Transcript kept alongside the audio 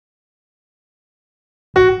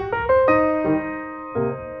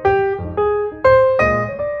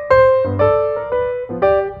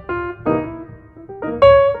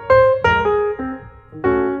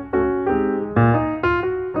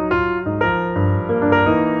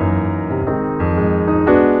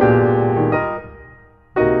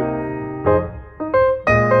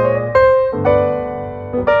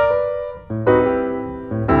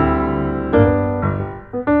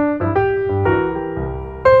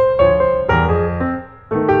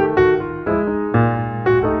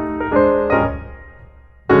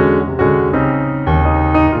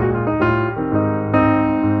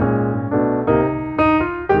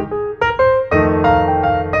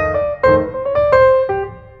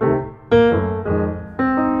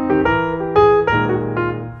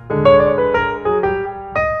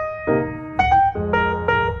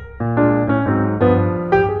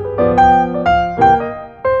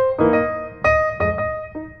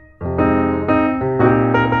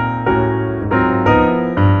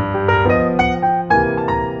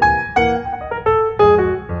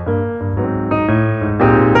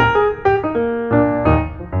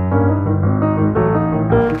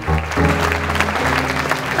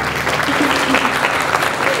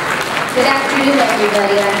Good afternoon,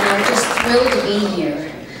 everybody. I'm just thrilled to be here.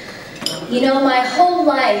 You know, my whole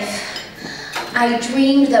life, I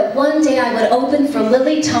dreamed that one day I would open for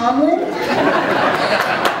Lily Tomlin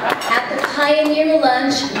at the Pioneer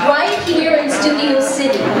Lunch right here in Studio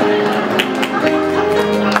City.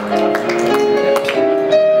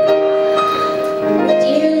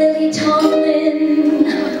 Dear Lily Tomlin,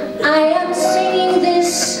 I am singing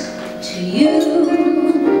this to you.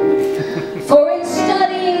 For in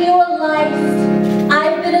studying your life,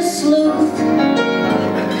 I've been a sleuth.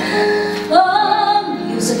 A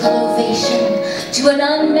musical ovation to an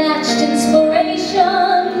unmatched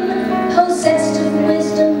inspiration, possessed of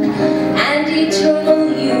wisdom and eternal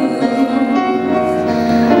youth.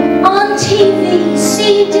 On TV,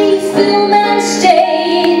 CD, film and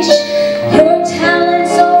stage, your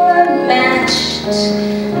talents are unmatched,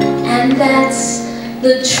 and that's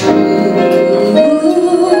the truth.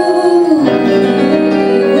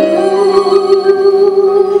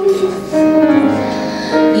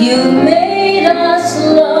 You made us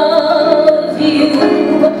love you.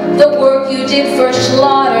 The work you did for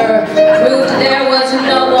Schlatter proved there was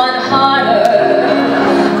no one hotter.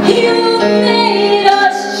 You made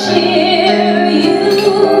us cheer you.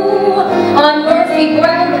 On Murphy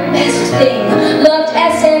Brown, the best thing. Loved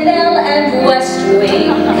SNL and West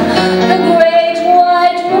Wing. The great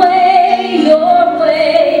white way, your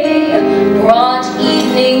way, brought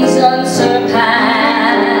evenings unsurpassed.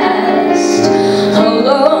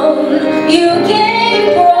 Alone, you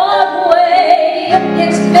gave Broadway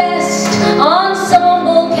its best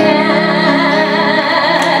ensemble cast.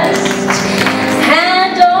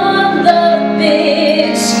 And on the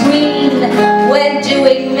big screen, when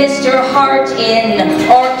doing Mr. Hartin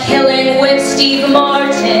or Killing with Steve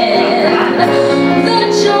Martin, the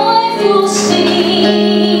joyful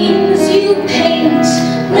scenes you paint,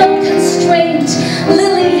 no constraint.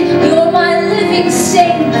 Lily, you're my living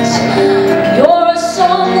saint. You're a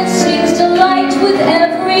song that sings delight with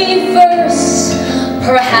every verse.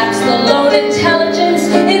 Perhaps the lone intelligence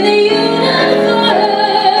in the universe.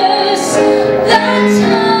 That's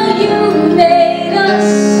how you made us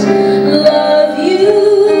love you.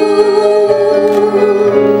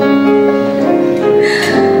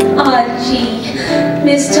 Ah, gee,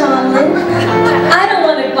 Miss Tomlin, I don't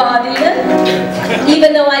want to bother you, even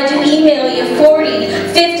though I do email you 40,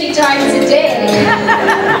 50 times a day.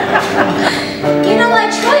 You know, I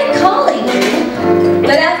tried calling you,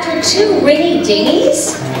 but after 2 ringy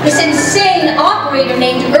dingies, this insane operator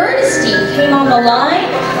named Ernestine came on the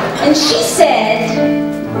line, and she said,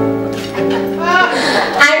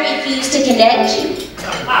 I refuse to connect you.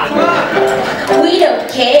 We don't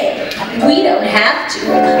care. We don't have to.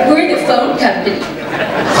 We're the phone company.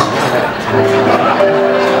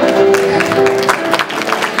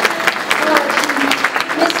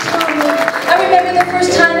 Miss Tomlin, I remember the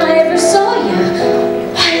first time I ever saw you.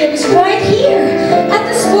 Why, it was right here at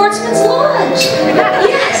the Sportsman's Lodge.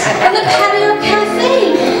 Yes, at the Patio Cafe.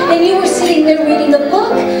 And you were sitting there reading a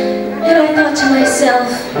book. And I thought to myself,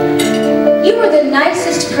 you were the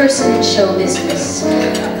nicest person in show business.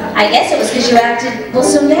 I guess it was because you acted, well,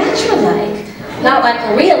 so natural-like. Not like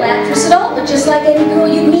a real actress at all, but just like any girl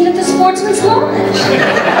you'd meet at the Sportsman's Lodge.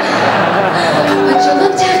 But you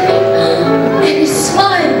looked at me, and you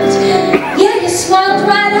smiled. Yeah, you smiled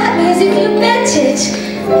right at me as if you meant it.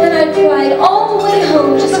 And I cried all the way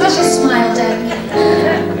home just because you smiled at me.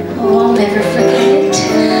 Oh, I'll never forget it.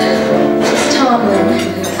 Miss Tomlin,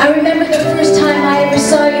 I remember the first time I ever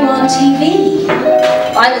saw you on TV.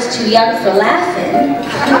 I was too young for laughing.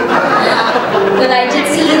 But I did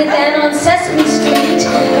see Edith Ann on Sesame Street.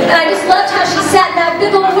 And I just loved how she sat in that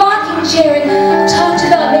big old rocking chair and talked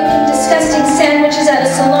about making disgusting sandwiches out of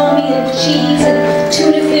salami and cheese and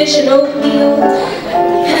tuna fish and oatmeal.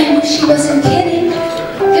 And I knew she wasn't kidding,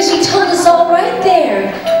 because she told us all right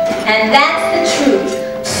there. And that's the truth.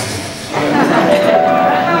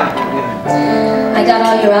 I got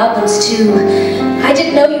all your albums too. I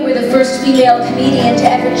didn't know you were the first female comedian to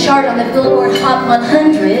ever chart on the Billboard Hot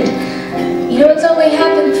 100. You know, it's only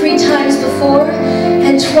happened 3 times before,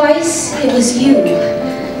 and twice it was you.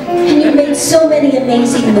 And you made so many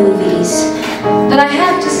amazing movies. But I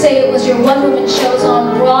have to say it was your one-woman shows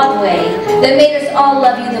on Broadway that made us all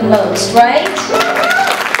love you the most, right?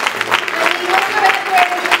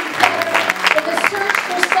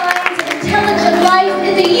 Intelligent life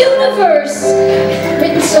in the universe,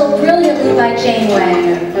 written so brilliantly by Jane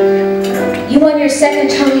Wagner. You won your 2nd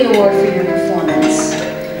Tony Award for your performance.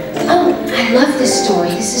 Oh, I love this story.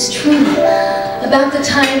 This is true. About the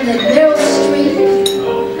time that Meryl Streep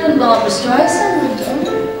and Barbra Streisand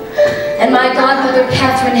and my godmother Mother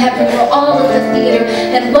Catherine Hepburn were all at the theater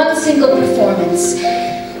at one single performance.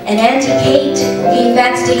 And Auntie Kate came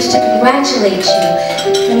backstage to congratulate you.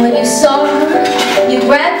 And when you saw her, you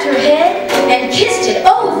grabbed her head and kissed it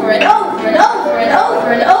over and over and over and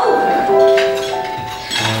over and over.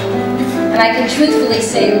 And I can truthfully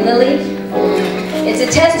say, Lily, it's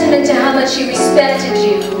a testament to how much she respected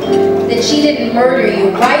you that she didn't murder you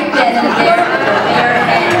right then and there with her bare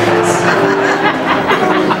hands.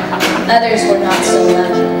 Others were not so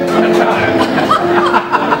lucky.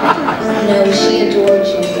 No, she adored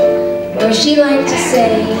you. Or she liked to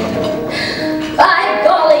say, by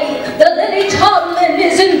golly, the Lily Tomlin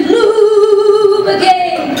is in bloom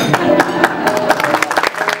again.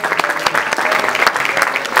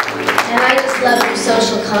 And I just love your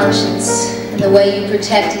social conscience and the way you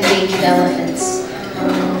protect endangered elephants.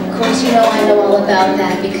 Of course, you know I know all about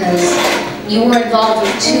that because you were involved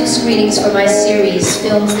with 2 screenings for my series,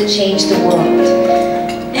 Films That Changed the World.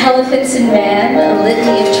 Elephants and Man, a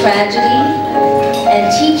litany of tragedy,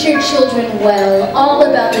 and Teach Your Children Well, all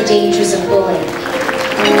about the dangers of bullying.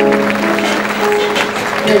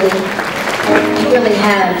 Lily, you really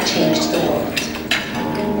have changed the world.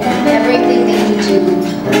 And everything that you do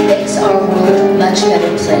makes our world a much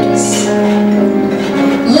better place.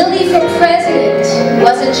 Lily for President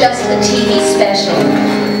wasn't just a TV special.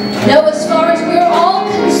 No, as far